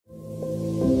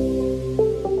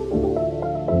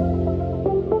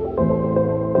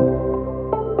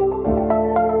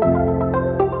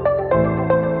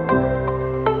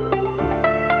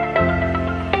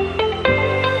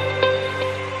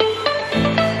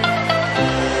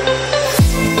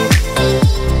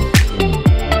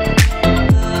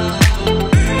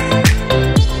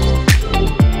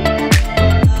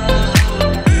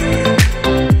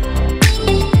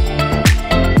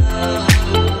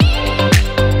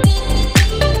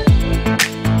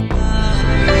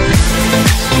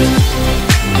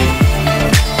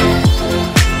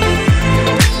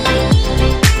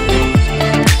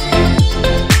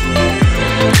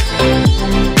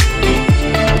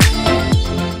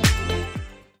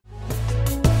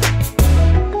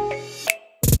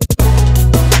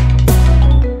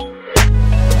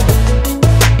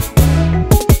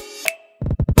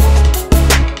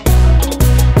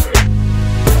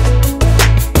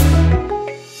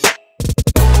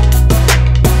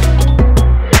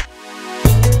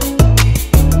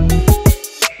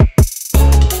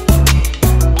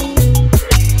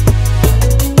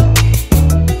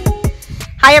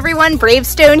everyone,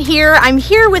 Bravestone here. I'm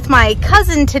here with my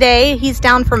cousin today. He's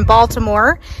down from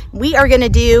Baltimore. We are gonna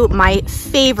do my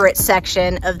favorite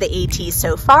section of the AT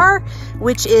so far,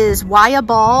 which is Wayah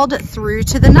Bald through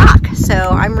to the Knock. So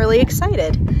I'm really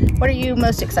excited. What are you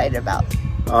most excited about?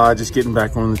 Just getting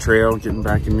back on the trail, getting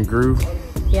back in the groove.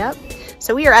 Yep.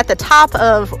 So we are at the top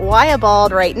of Wayah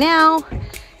Bald right now.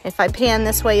 If I pan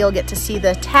this way, you'll get to see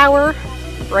the tower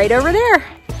right over there.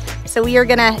 So we are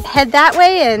gonna head that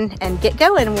way and get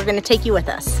going. We're gonna take you with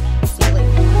us. See you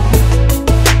later.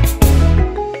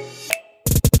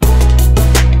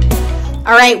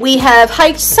 All right, we have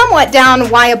hiked somewhat down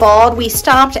Wayah Bald. We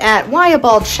stopped at Wayah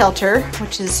Bald Shelter,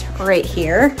 which is right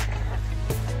here.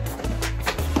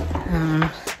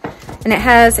 And it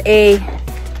has a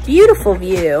beautiful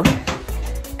view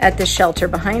at the shelter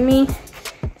behind me.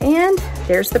 And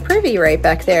there's the privy right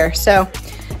back there. So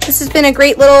this has been a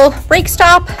great little break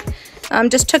stop.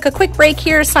 Just took a quick break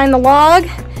here, sign the log,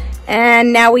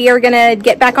 and now we are gonna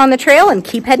get back on the trail and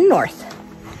keep heading north.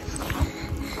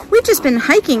 We've just been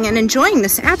hiking and enjoying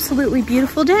this absolutely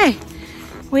beautiful day.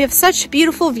 We have such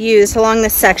beautiful views along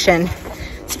this section.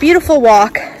 It's a beautiful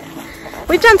walk.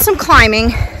 We've done some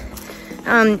climbing,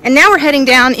 and now we're heading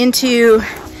down into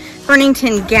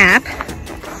Burnington Gap,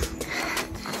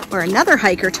 where another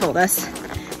hiker told us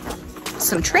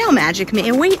some trail magic may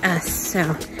await us,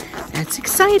 so that's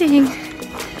exciting.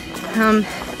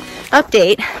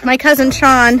 Update, my cousin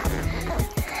Sean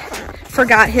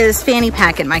forgot his fanny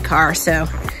pack in my car, so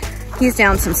he's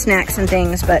down some snacks and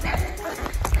things, but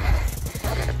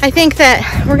I think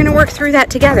that we're gonna work through that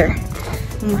together.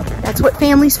 And that's what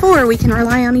family's for. We can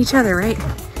rely on each other, right?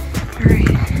 All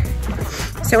right,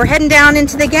 so we're heading down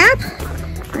into the gap.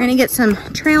 We're gonna get some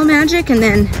trail magic and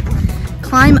then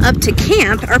climb up to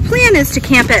camp. Our plan is to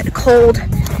camp at Cold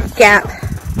Gap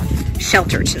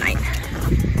Shelter tonight.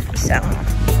 So.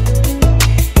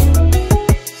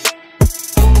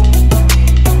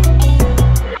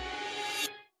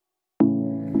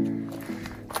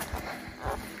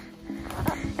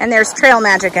 And there's trail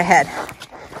magic ahead.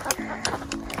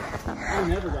 I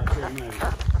never got trail magic.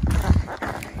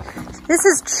 This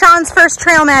is Sean's first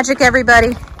trail magic, everybody.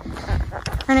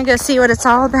 We're gonna go see what it's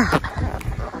all about.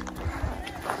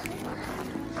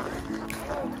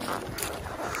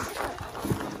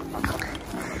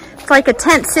 It's like a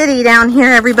tent city down here,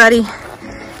 everybody,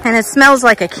 and it smells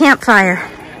like a campfire.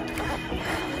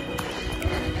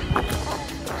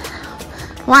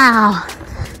 Wow,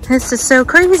 this is so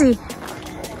crazy.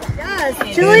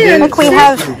 Look, we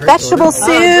have vegetable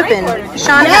soup, and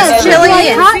Sean has chili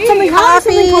and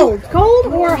coffee. Cold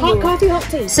or hot coffee, hot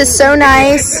tea? This is so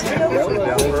nice.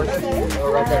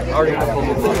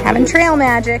 Having trail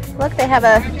magic. Look, they have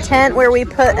a tent where we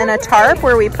put, and a tarp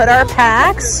where we put our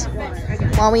packs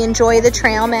while we enjoy the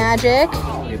trail magic.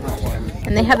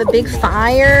 And they have a big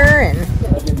fire, and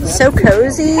so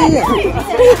cozy.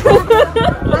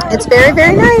 It's very,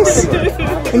 very nice.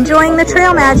 Enjoying the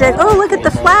trail magic. Oh, look at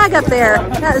the flag up there.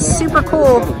 That is super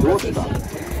cool.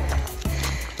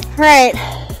 All right,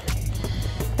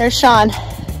 there's Sean.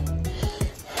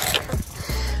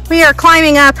 We are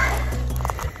climbing up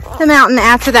the mountain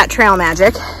after that trail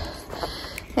magic,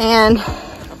 and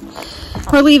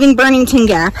we're leaving Burnington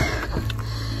Gap.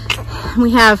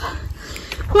 We have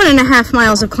 1.5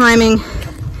 miles of climbing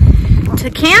to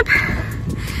camp.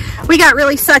 We got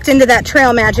really sucked into that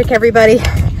trail magic, everybody.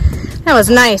 That was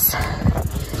nice.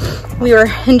 We were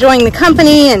enjoying the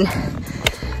company and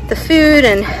the food,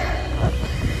 and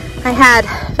I had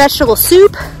vegetable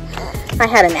soup, I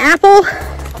had an apple,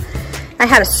 I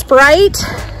had a Sprite.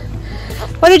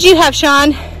 What did you have,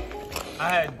 Sean? I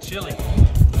had chili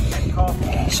and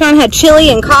coffee. Sean had chili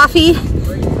and coffee.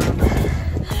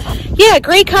 Yeah,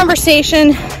 great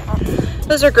conversation.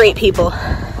 Those are great people.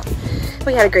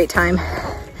 We had a great time.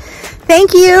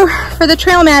 Thank you for the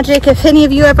trail magic if any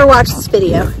of you ever watched this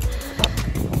video.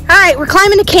 All right, we're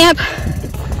climbing to camp.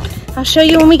 I'll show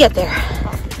you when we get there.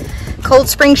 Cold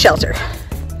Spring Shelter.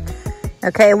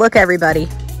 Okay, look everybody.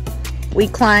 We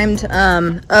climbed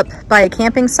up by a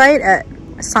camping site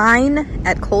sign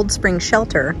at Cold Spring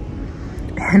Shelter,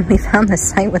 and we found this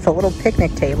site with a little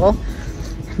picnic table.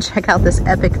 And check out this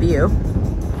epic view.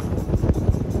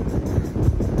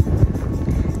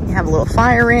 You have a little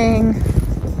fire ring.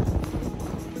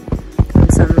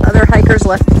 And some other hikers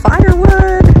left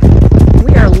firewood.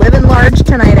 We are living large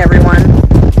tonight, everyone.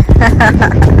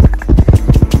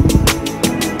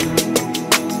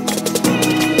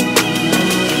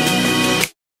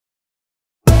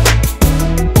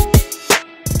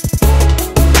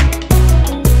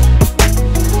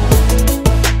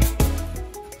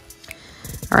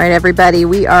 All right, everybody,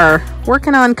 we are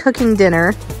working on cooking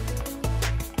dinner.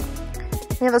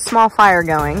 We have a small fire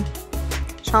going.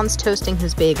 Sean's toasting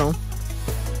his bagel.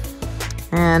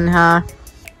 And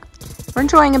we're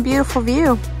enjoying a beautiful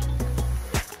view.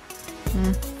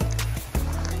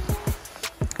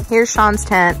 Here's Sean's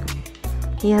tent.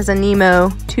 He has a Nemo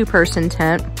 2-person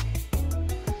tent.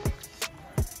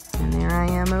 And there I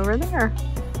am over there.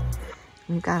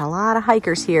 We've got a lot of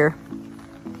hikers here.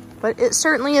 But it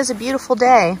certainly is a beautiful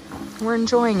day. We're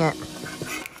enjoying it.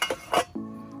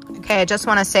 Okay, I just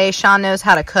want to say Sean knows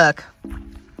how to cook.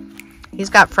 He's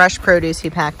got fresh produce he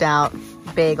packed out,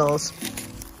 bagels.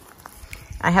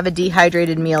 I have a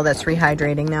dehydrated meal that's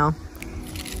rehydrating now.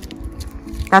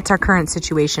 That's our current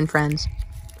situation, friends.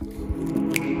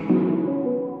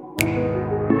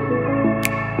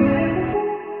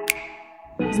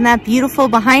 Isn't that beautiful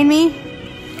behind me?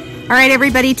 All right,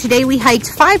 everybody, today we hiked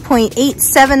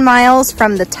 5.87 miles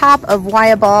from the top of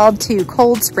Wayah Bald to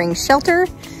Cold Spring Shelter.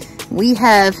 We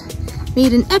have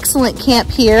made an excellent camp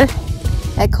here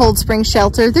at Cold Spring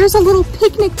Shelter. There's a little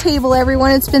picnic table,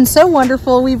 everyone. It's been so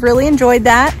wonderful. We've really enjoyed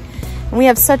that. And we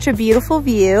have such a beautiful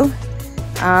view.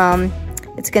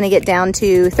 It's gonna get down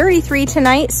to 33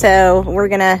 tonight, so we're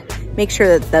gonna make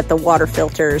sure that the water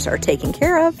filters are taken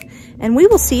care of. And we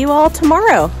will see you all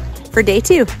tomorrow for day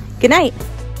 2. Good night.